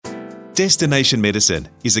Destination Medicine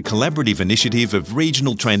is a collaborative initiative of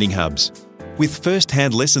regional training hubs. With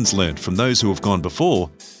first-hand lessons learned from those who have gone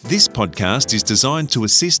before, this podcast is designed to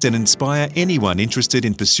assist and inspire anyone interested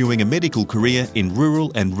in pursuing a medical career in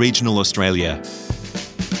rural and regional Australia.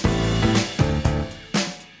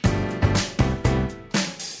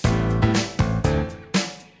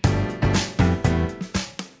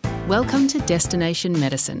 Welcome to Destination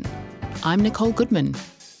Medicine. I'm Nicole Goodman.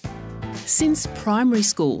 Since primary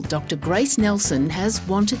school, Dr. Grace Nelson has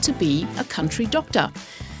wanted to be a country doctor.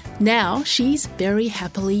 Now she's very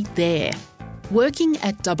happily there. Working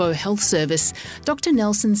at Dubbo Health Service, Dr.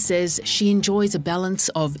 Nelson says she enjoys a balance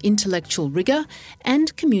of intellectual rigour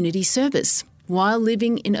and community service while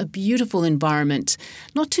living in a beautiful environment,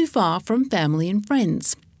 not too far from family and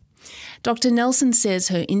friends. Dr. Nelson says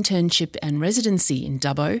her internship and residency in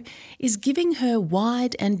Dubbo is giving her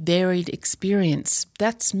wide and varied experience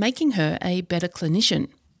that's making her a better clinician.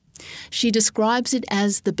 She describes it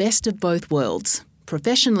as the best of both worlds,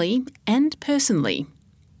 professionally and personally.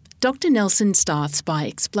 Dr. Nelson starts by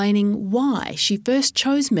explaining why she first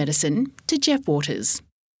chose medicine to Jeff Waters.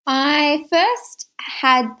 I first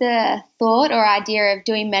had the thought or idea of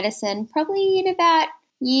doing medicine probably in about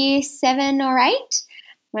year 7 or 8.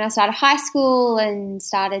 When I started high school and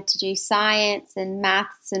started to do science and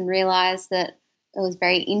maths and realised that it was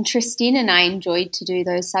very interesting and I enjoyed to do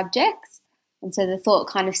those subjects. And so the thought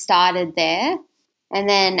kind of started there. And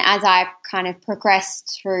then as I kind of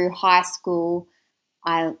progressed through high school,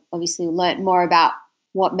 I obviously learnt more about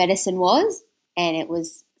what medicine was, and it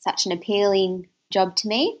was such an appealing job to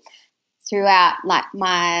me. Throughout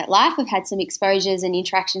my life, I've had some exposures and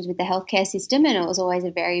interactions with the healthcare system, and it was always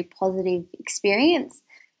a very positive experience.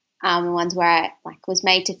 Ones where I was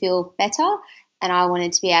made to feel better, and I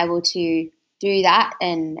wanted to be able to do that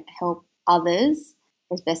and help others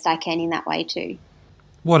as best I can in that way too.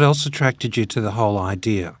 What else attracted you to the whole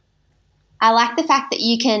idea? I like the fact that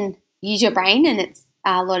you can use your brain and it's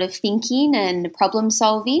a lot of thinking and problem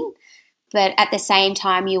solving, but at the same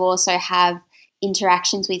time you also have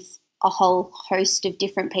interactions with a whole host of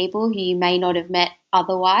different people who you may not have met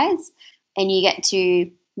otherwise, and you get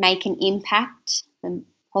to make an impact and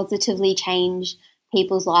positively change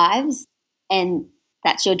people's lives, and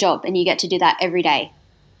that's your job, and you get to do that every day.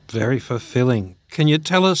 Very fulfilling. Can you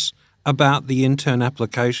tell us about the intern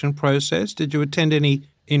application process? Did you attend any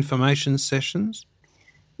information sessions?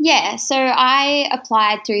 Yeah, so I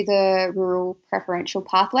applied through the rural preferential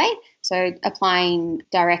pathway, so applying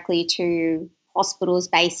directly to hospitals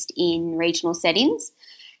based in regional settings.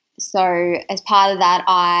 So as part of that,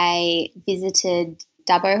 I visited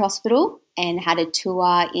Dubbo Hospital and had a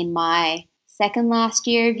tour in my second last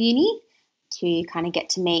year of uni to kind of get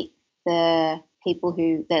to meet the people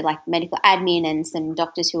who, the medical admin and some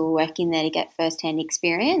doctors who were working there to get first-hand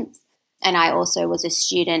experience. And I also was a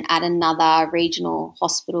student at another regional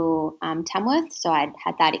hospital, Tamworth, so I'd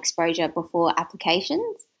had that exposure before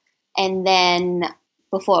applications. And then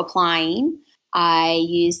before applying, I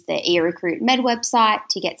used the eRecruit Med website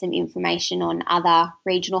to get some information on other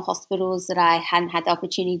regional hospitals that I hadn't had the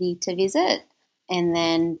opportunity to visit, and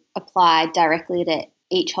then applied directly to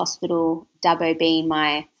each hospital, Dubbo being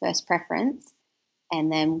my first preference. And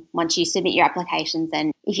then once you submit your applications,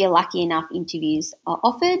 then if you're lucky enough, interviews are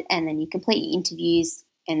offered, and then you complete your interviews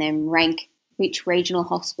and then rank which regional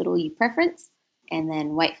hospital you preference and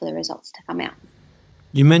then wait for the results to come out.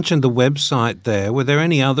 You mentioned the website there. Were there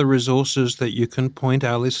any other resources that you can point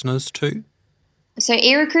our listeners to? So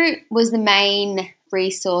eRecruit was the main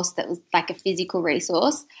resource that was like a physical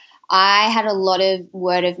resource. I had a lot of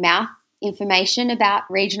word of mouth information about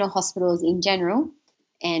regional hospitals in general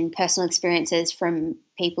and personal experiences from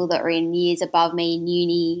people that were in years above me in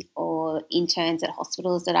uni or interns at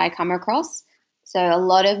hospitals that I come across. So a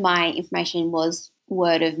lot of my information was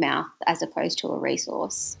word of mouth as opposed to a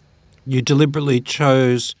resource. You deliberately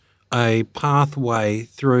chose a pathway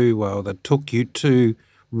through, that took you to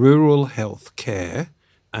rural health care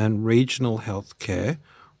and regional health care,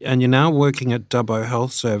 and you're now working at Dubbo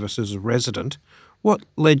Health Service as a resident. What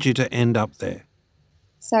led you to end up there?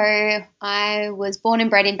 So I was born and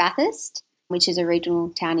bred in Bathurst, which is a regional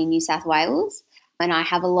town in New South Wales, and I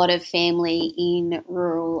have a lot of family in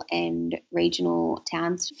rural and regional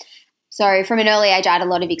towns. So from an early age, I had a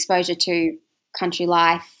lot of exposure to country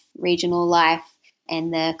life, regional life,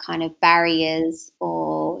 and the kind of barriers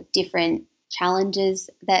or different challenges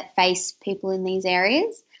that face people in these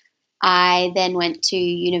areas. I then went to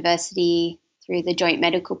university through the joint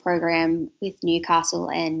medical program with Newcastle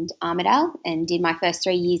and Armidale and did my first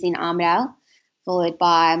 3 years in Armidale, followed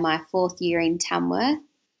by my 4th year in Tamworth.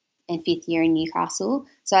 and fifth year in Newcastle.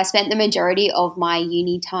 So I spent the majority of my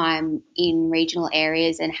uni time in regional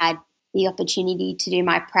areas and had the opportunity to do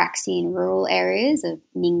my pracs in rural areas of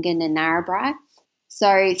Nyngan and Narrabri.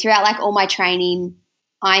 So throughout like all my training,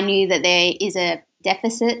 I knew that there is a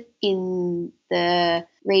deficit in the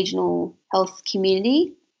regional health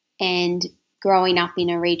community, and growing up in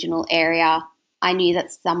a regional area, I knew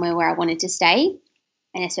that's somewhere where I wanted to stay,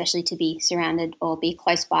 and especially to be surrounded or be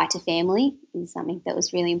close by to family is something that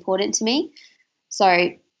was really important to me.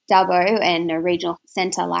 So Dubbo and a regional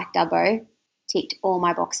centre like Dubbo ticked all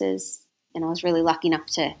my boxes, and I was really lucky enough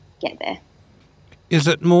to get there. Is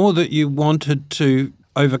it more that you wanted to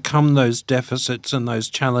overcome those deficits and those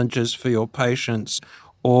challenges for your patients,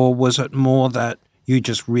 or was it more that you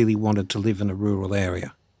just really wanted to live in a rural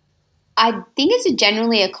area? I think it's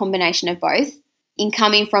generally a combination of both. In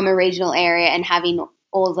coming from a regional area and having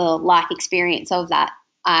all the life experience of that,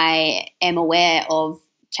 I am aware of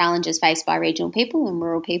challenges faced by regional people and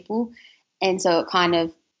rural people. And so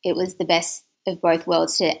it was the best of both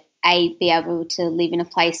worlds to be able to live in a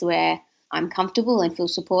place where I'm comfortable and feel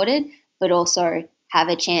supported, but also have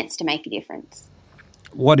a chance to make a difference.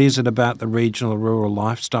 What is it about the regional rural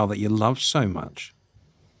lifestyle that you love so much?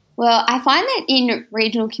 Well, I find that in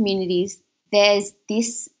regional communities, there's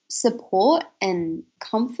this support and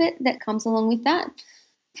comfort that comes along with that.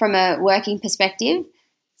 From a working perspective,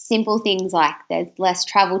 simple things like there's less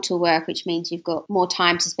travel to work, which means you've got more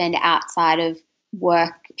time to spend outside of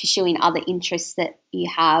work pursuing other interests that you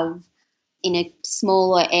have. In a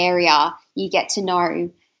smaller area, you get to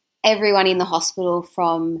know everyone in the hospital,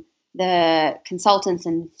 from the consultants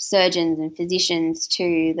and surgeons and physicians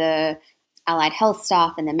to the allied health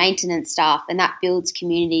staff and the maintenance staff, and that builds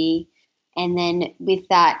community. And then with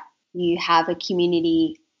that, you have a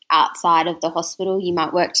community outside of the hospital. You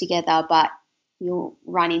might work together, but you'll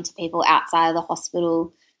run into people outside of the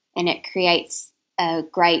hospital, and it creates a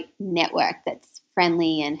great network that's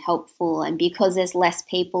friendly and helpful. And because there's less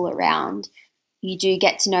people around, you do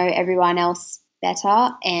get to know everyone else better,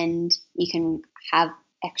 and you can have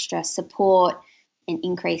extra support and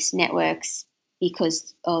increased networks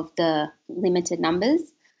because of the limited numbers.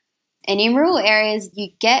 And in rural areas, you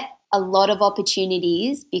get a lot of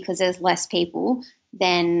opportunities because there's less people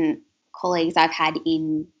than colleagues I've had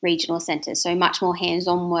in regional centres. So much more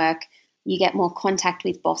hands-on work. You get more contact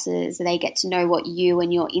with bosses. They get to know what you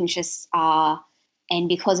and your interests are. And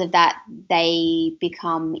because of that, they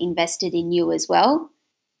become invested in you as well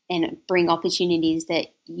and bring opportunities that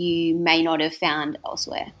you may not have found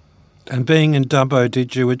elsewhere. And being in Dubbo,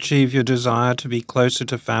 did you achieve your desire to be closer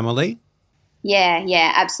to family?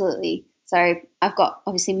 Yeah, absolutely. So I've got,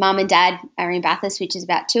 obviously, mum and dad are in Bathurst, which is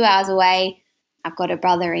about 2 hours away. I've got a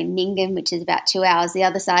brother in Nyngan, which is about 2 hours the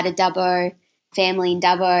other side of Dubbo, family in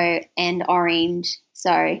Dubbo and Orange.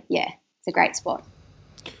 So, yeah, it's a great spot.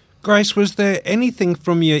 Grace, was there anything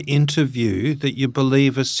from your interview that you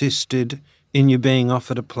believe assisted in you being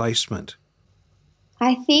offered a placement?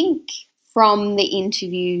 I think from the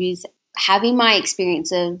interviews, having my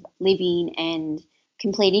experience of living and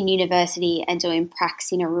completing university and doing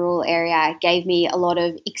pracs in a rural area gave me a lot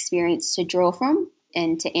of experience to draw from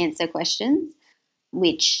and to answer questions,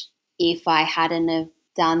 which if I hadn't have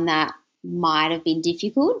done that might have been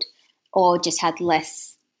difficult or just had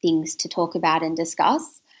less things to talk about and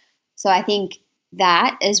discuss. So I think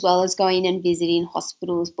that, as well as going and visiting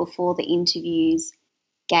hospitals before the interviews,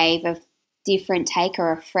 gave a different take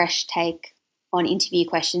or a fresh take on interview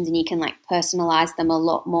questions, and you can personalise them a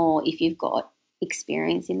lot more if you've got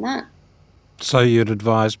experience in that. So you'd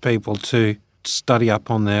advise people to study up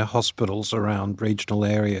on their hospitals around regional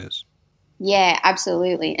areas? Yeah,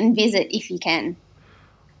 absolutely, and visit if you can.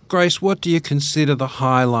 Grace, what do you consider the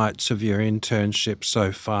highlights of your internship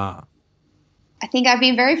so far? I think I've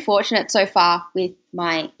been very fortunate so far with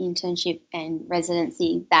my internship and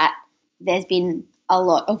residency that there's been a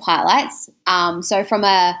lot of highlights. So from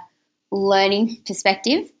a learning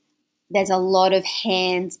perspective, there's a lot of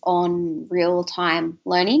hands-on real-time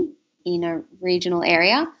learning in a regional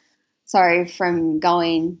area. So from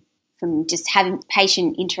just having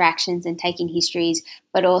patient interactions and taking histories,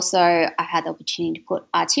 but also I've had the opportunity to put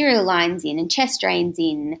arterial lines in and chest drains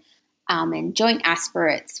in and joint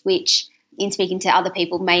aspirates, which in speaking to other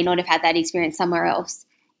people may not have had that experience somewhere else.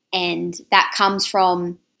 And that comes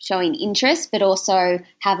from showing interest, but also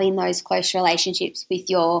having those close relationships with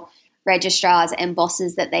your registrars and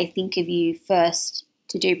bosses that they think of you first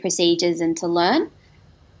to do procedures and to learn.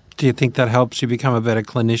 Do you think that helps you become a better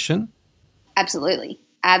clinician? Absolutely.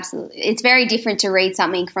 It's very different to read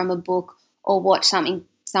something from a book or watch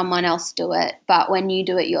someone else do it. But when you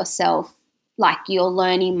do it yourself, you're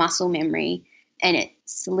learning muscle memory and it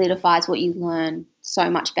solidifies what you learn so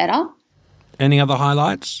much better. Any other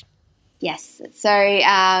highlights? Yes. So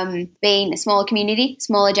being a smaller community,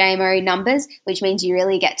 smaller JMO numbers, which means you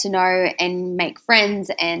really get to know and make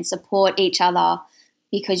friends and support each other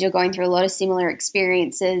because you're going through a lot of similar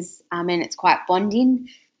experiences, and it's quite bonding.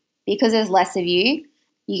 Because there's less of you,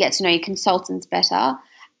 you get to know your consultants better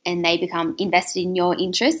and they become invested in your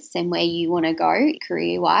interests and where you want to go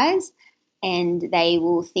career-wise, and they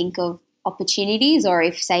will think of opportunities, or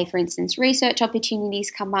if, say, for instance, research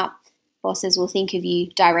opportunities come up, bosses will think of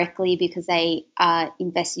you directly because they are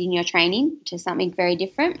invested in your training, which is something very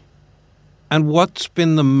different. And what's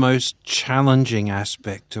been the most challenging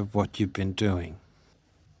aspect of what you've been doing?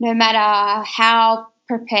 No matter how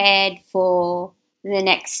prepared for the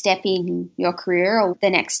next step in your career or the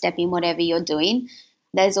next step in whatever you're doing,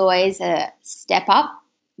 there's always a step up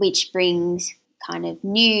which brings kind of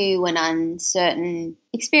new and uncertain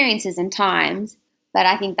experiences and times. But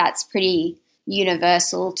I think that's pretty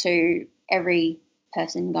universal to every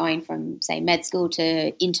person going from, say, med school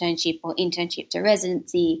to internship or internship to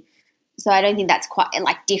residency. So I don't think that's quite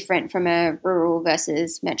different from a rural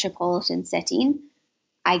versus metropolitan setting.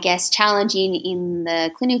 I guess challenging in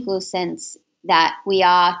the clinical sense that we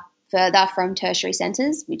are further from tertiary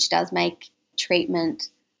centres, which does make treatment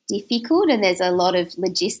difficult, and there's a lot of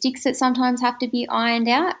logistics that sometimes have to be ironed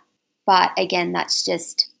out. But again, that's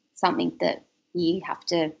just something that you have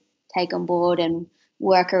to take on board and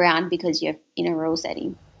work around because you're in a rural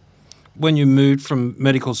setting. When you moved from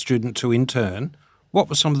medical student to intern, what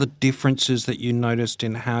were some of the differences that you noticed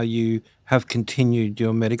in how you have continued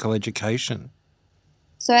your medical education?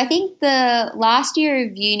 So I think the last year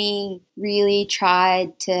of uni really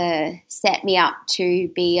tried to set me up to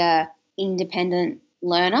be a independent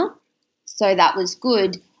learner. So that was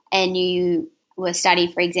good, and you were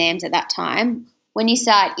studying for exams at that time. When you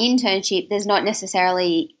start internship, there's not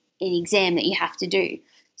necessarily an exam that you have to do.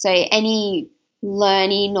 So any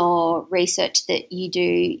learning or research that you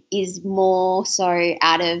do is more so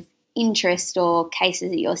out of interest or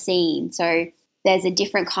cases that you're seeing. So there's a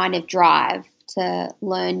different kind of drive to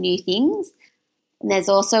learn new things. And there's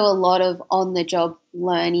also a lot of on-the-job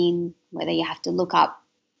learning, whether you have to look up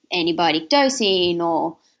antibiotic dosing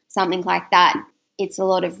or something like that. It's a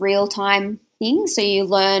lot of real-time things. So you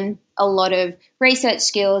learn a lot of research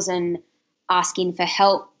skills and asking for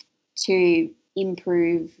help to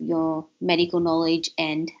improve your medical knowledge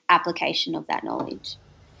and application of that knowledge.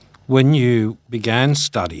 When you began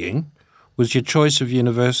studying, was your choice of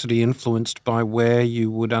university influenced by where you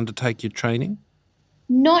would undertake your training?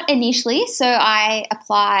 Not initially. So I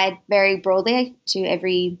applied very broadly to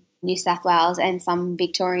every New South Wales and some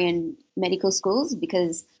Victorian medical schools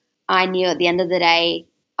because I knew at the end of the day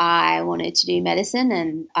I wanted to do medicine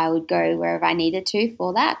and I would go wherever I needed to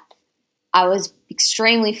for that. I was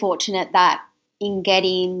extremely fortunate that in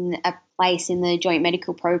getting a place in the joint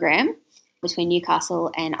medical program between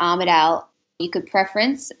Newcastle and Armidale, you could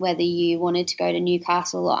preference whether you wanted to go to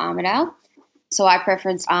Newcastle or Armidale. So I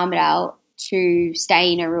preferenced Armidale to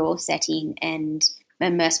stay in a rural setting and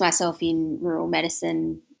immerse myself in rural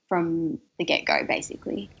medicine from the get-go,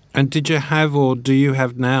 basically. And did you have or do you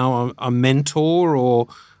have now a mentor or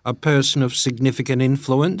a person of significant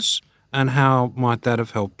influence, and how might that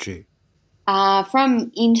have helped you?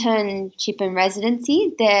 From internship and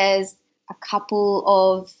residency, there's a couple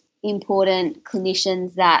of important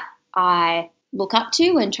clinicians that I look up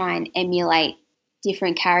to and try and emulate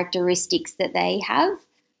different characteristics that they have.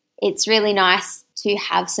 It's really nice to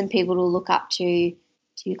have some people to look up to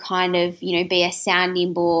kind of, be a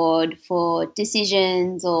sounding board for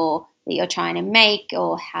decisions or that you're trying to make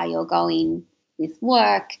or how you're going with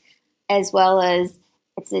work, as well as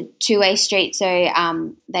it's a two-way street. So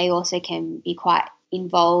they also can be quite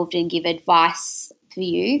involved and give advice for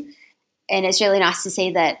you. And it's really nice to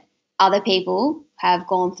see that other people have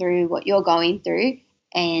gone through what you're going through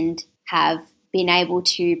and have been able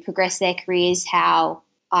to progress their careers how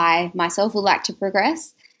I myself would like to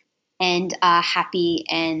progress, and are happy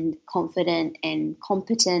and confident and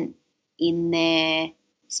competent in their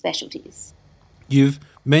specialties. You've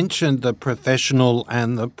mentioned the professional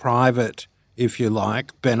and the private, if you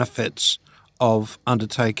like, benefits of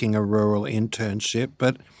undertaking a rural internship,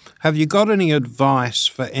 but have you got any advice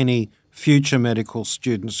for any future medical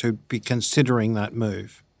students who'd be considering that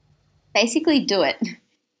move? Basically do it.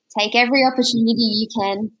 Take every opportunity you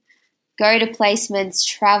can. Go to placements,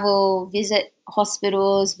 travel, visit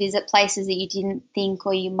hospitals, visit places that you didn't think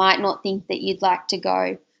or you might not think that you'd like to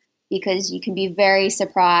go, because you can be very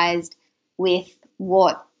surprised with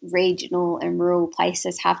what regional and rural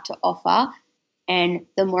places have to offer And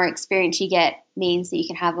the more experience you get means that you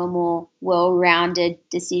can have a more well-rounded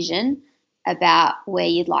decision about where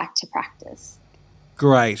you'd like to practice.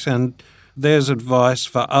 Great. And there's advice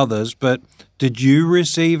for others, but did you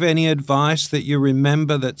receive any advice that you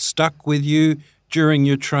remember that stuck with you during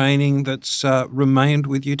your training that's remained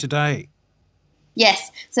with you today?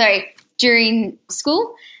 Yes. So during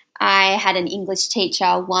school, I had an English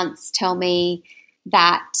teacher once tell me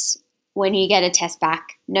that when you get a test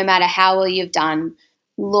back, no matter how well you've done,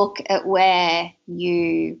 look at where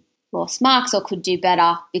you lost marks or could do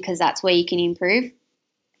better, because that's where you can improve.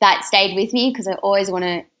 That stayed with me because I always want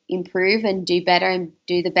to improve and do better and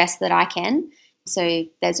do the best that I can. So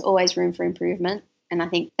there's always room for improvement, and I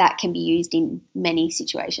think that can be used in many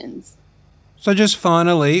situations. So just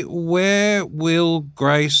finally, where will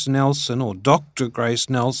Grace Nelson or Dr. Grace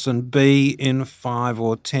Nelson be in 5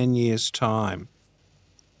 or 10 years' time?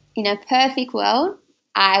 In a perfect world,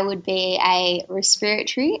 I would be a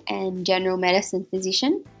respiratory and general medicine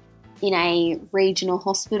physician in a regional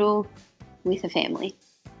hospital with a family.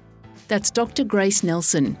 That's Dr. Grace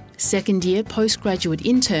Nelson, second-year postgraduate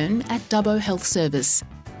intern at Dubbo Health Service.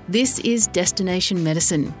 This is Destination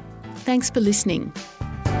Medicine. Thanks for listening.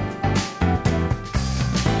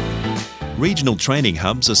 Regional training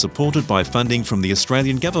hubs are supported by funding from the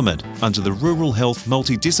Australian Government under the Rural Health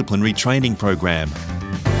Multidisciplinary Training Program.